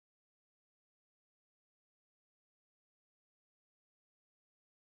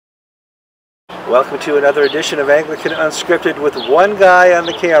Welcome to another edition of Anglican Unscripted with one guy on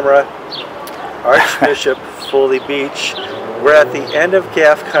the camera, Archbishop Beach. We're at the end of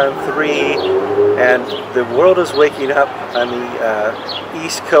GAFCON 3, and the world is waking up on the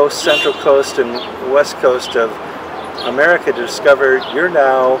East Coast, Central Coast, and West Coast of America to discover you're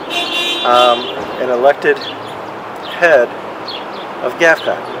now an elected head of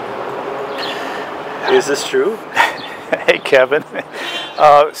GAFCON. Is this true? Hey, Kevin.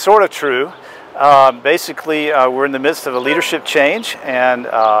 Sort of true. Basically, we're in the midst of a leadership change, and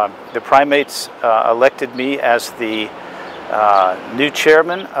the primates elected me as the new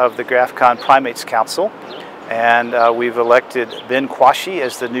chairman of the GAFCON Primates Council, and we've elected Ben Quashie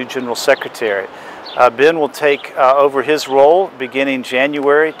as the new general secretary. Ben will take over his role beginning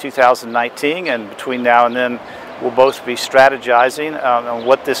January 2019, and between now and then we'll both be strategizing on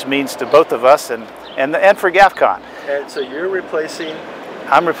what this means to both of us and for GAFCON. And so you're replacing?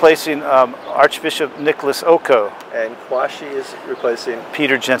 I'm replacing Archbishop Nicholas Oko. And Quashie is replacing?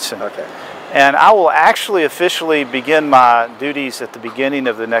 Peter Jensen. Okay. And I will actually officially begin my duties at the beginning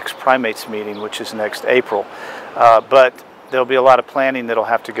of the next primates meeting, which is next April. But there'll be a lot of planning that'll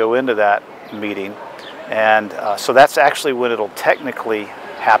have to go into that meeting. And so that's actually when it'll technically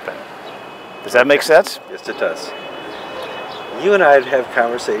happen. Does that make sense? Yes, it does. You and I have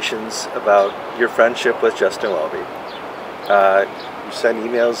conversations about your friendship with Justin Welby. You send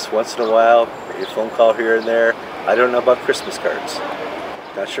emails once in a while, maybe a phone call here and there. I don't know about Christmas cards.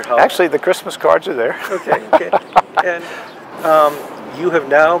 Not sure how. Actually, the Christmas cards are there. Okay. And you have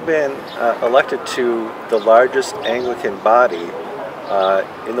now been elected to the largest Anglican body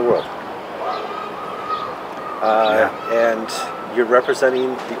in the world. And you're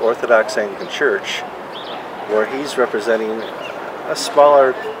representing the Orthodox Anglican Church, where he's representing a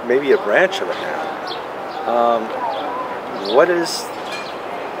smaller, maybe a branch of it now. What is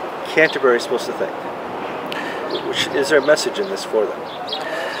Canterbury supposed to think? Is there a message in this for them?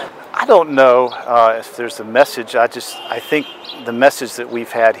 I don't know if there's a message. I think the message that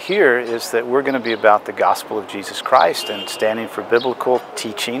we've had here is that we're going to be about the gospel of Jesus Christ and standing for biblical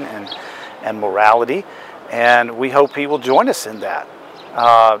teaching and morality, and we hope he will join us in that.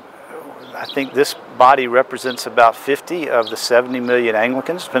 I think this body represents about 50 of the 70 million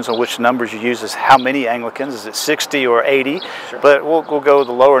Anglicans. Depends on which numbers you use as how many Anglicans. Is it 60 or 80? Sure. But we'll go with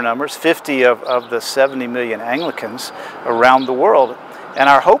the lower numbers. 50 of the 70 million Anglicans around the world. And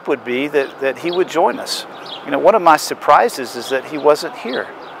our hope would be that he would join us. You know, one of my surprises is that he wasn't here.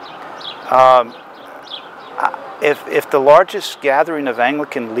 If the largest gathering of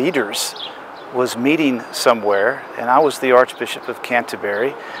Anglican leaders was meeting somewhere, and I was the Archbishop of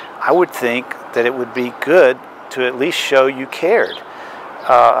Canterbury, I would think that it would be good to at least show you cared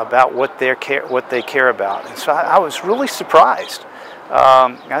about what they care about. And so I was really surprised.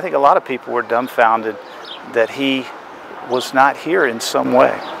 I think a lot of people were dumbfounded that he was not here in some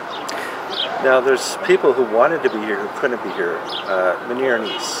way. Now, there's people who wanted to be here who couldn't be here. Munir and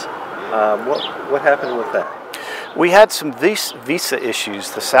Nice. What happened with that? We had some visa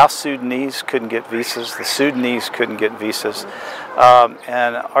issues. The South Sudanese couldn't get visas. The Sudanese couldn't get visas.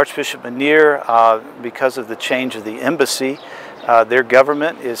 And Archbishop Munir, because of the change of the embassy, their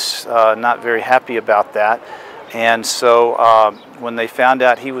government is not very happy about that. And so when they found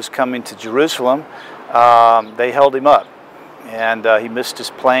out he was coming to Jerusalem, they held him up. And he missed his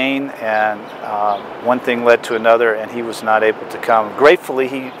plane, and one thing led to another, and he was not able to come. Gratefully,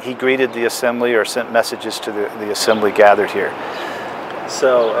 he greeted the assembly or sent messages to the assembly gathered here.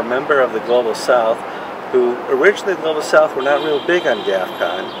 So a member of the Global South, who originally the Global South were not real big on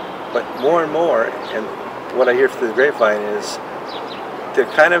GAFCON, but more and more, and what I hear through the grapevine is they're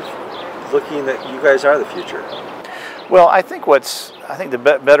kind of looking that you guys are the future. Well, I think the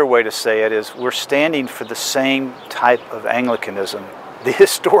better way to say it is we're standing for the same type of Anglicanism, the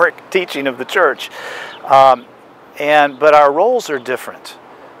historic teaching of the church, but our roles are different,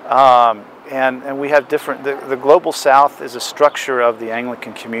 and we have different. The Global South is a structure of the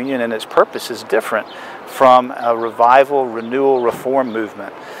Anglican Communion, and its purpose is different from a revival, renewal, reform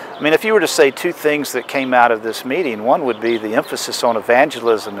movement. I mean, if you were to say two things that came out of this meeting, one would be the emphasis on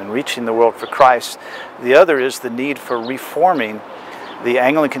evangelism and reaching the world for Christ. The other is the need for reforming the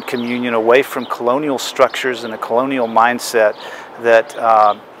Anglican Communion away from colonial structures and a colonial mindset that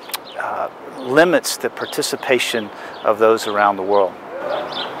limits the participation of those around the world.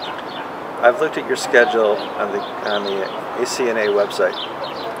 I've looked at your schedule on the ACNA website.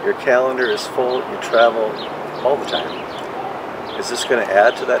 Your calendar is full. You travel all the time. Is this going to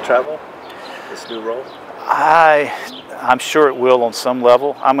add to that travel, this new role? I'm sure it will on some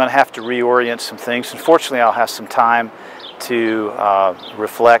level. I'm going to have to reorient some things. Unfortunately, I'll have some time to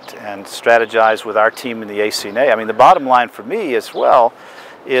reflect and strategize with our team in the ACNA. I mean, the bottom line for me as well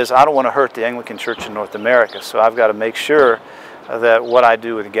is I don't want to hurt the Anglican Church in North America, so I've got to make sure that what I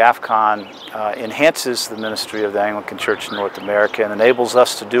do with GAFCON enhances the ministry of the Anglican Church in North America and enables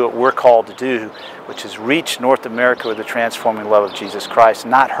us to do what we're called to do, which is reach North America with the transforming love of Jesus Christ,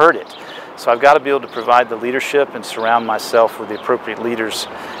 not hurt it. So I've got to be able to provide the leadership and surround myself with the appropriate leaders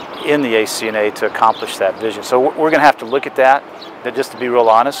in the ACNA to accomplish that vision. So we're going to have to look at that, just to be real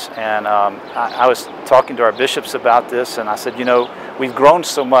honest. And I was talking to our bishops about this, and I said, you know, we've grown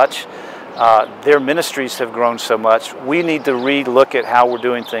so much. Their ministries have grown so much. We need to re-look at how we're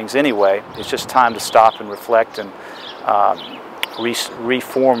doing things anyway. It's just time to stop and reflect and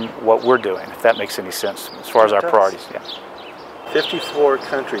reform what we're doing, if that makes any sense, as far as our priorities. Yeah. 54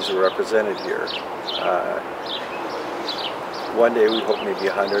 countries are represented here. One day we hope maybe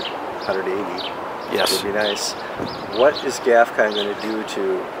 100, 180. Yes. It would be nice. What is GAFCON going to do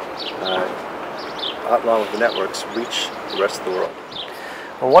to, along with the networks, reach the rest of the world?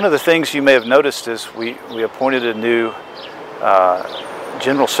 Well, one of the things you may have noticed is we appointed a new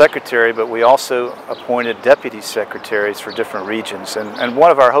General Secretary, but we also appointed Deputy Secretaries for different regions. And one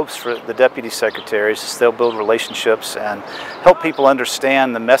of our hopes for the Deputy Secretaries is they'll build relationships and help people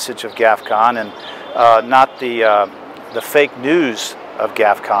understand the message of GAFCON and not the fake news of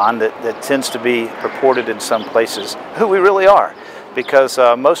GAFCON that tends to be purported in some places, who we really are. Because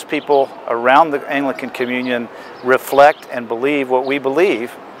most people around the Anglican Communion reflect and believe what we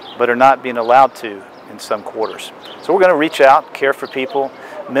believe, but are not being allowed to in some quarters. So we're going to reach out, care for people,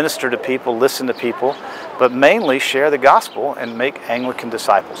 minister to people, listen to people, but mainly share the gospel and make Anglican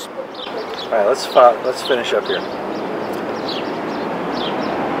disciples. All right, let's finish up here.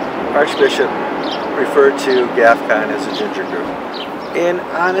 Archbishop referred to GAFCON as a ginger group. In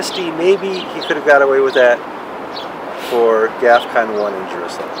honesty, maybe he could have got away with that for GAFCON 1 in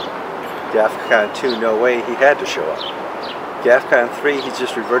Jerusalem. GAFCON 2, no way, he had to show up. GAFCON 3, he's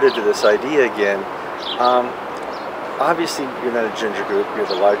just reverted to this idea again. Obviously, you're not a ginger group, you're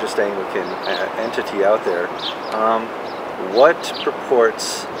the largest Anglican entity out there. What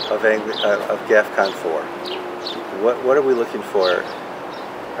purports of GAFCON 4? What are we looking for?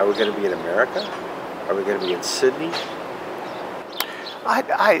 Are we going to be in America? Are we going to be in Sydney?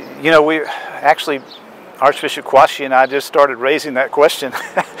 You know, we actually, Archbishop Kwashi and I just started raising that question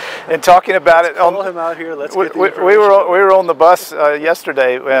and talking about it. Call him out here. Let's get the information. We were on the bus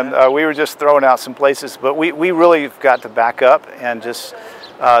yesterday, and we were just throwing out some places, but we really have got to back up and just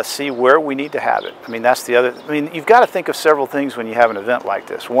see where we need to have it. I mean, that's the other. I mean, you've got to think of several things when you have an event like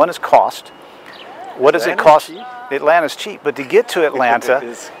this. One is cost. What does it cost? Cheap? Atlanta's cheap, but to get to Atlanta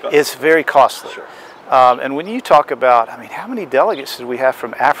is very costly. Sure. And when you talk about, I mean, how many delegates did we have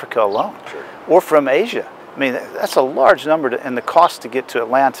from Africa alone? Sure. Or from Asia? I mean, that's a large number, and the cost to get to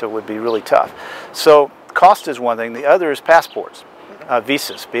Atlanta would be really tough. So cost is one thing. The other is passports,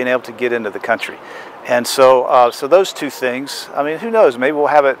 visas, being able to get into the country. And so, so those two things, I mean, who knows? Maybe we'll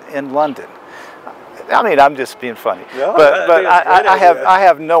have it in London. I mean, I'm just being funny, no, but I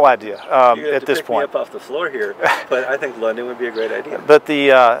have no idea at this point. Pick me up off the floor here, but I think London would be a great idea. But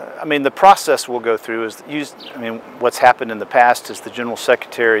I mean, the process we'll go through is I mean, what's happened in the past is the General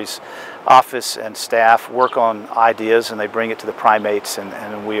Secretary's office and staff work on ideas and they bring it to the primates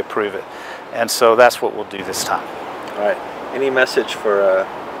and we approve it, and so that's what we'll do this time. All right. Any message for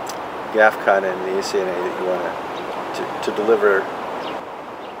GAFCON and the ACNA that you want to deliver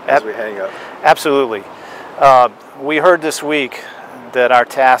as we hang up? Absolutely. We heard this week that our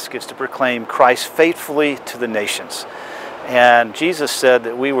task is to proclaim Christ faithfully to the nations. And Jesus said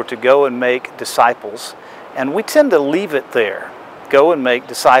that we were to go and make disciples, and we tend to leave it there. Go and make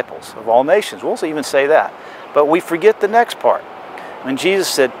disciples of all nations. We'll even say that. But we forget the next part. When Jesus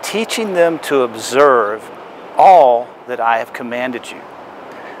said, teaching them to observe all that I have commanded you.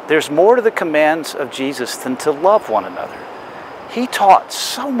 There's more to the commands of Jesus than to love one another. He taught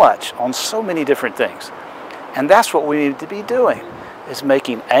so much on so many different things. And that's what we need to be doing, is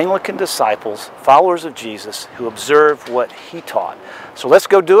making Anglican disciples, followers of Jesus, who observe what he taught. So let's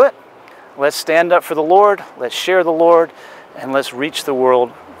go do it. Let's stand up for the Lord. Let's share the Lord. And let's reach the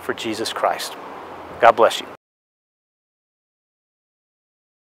world for Jesus Christ. God bless you.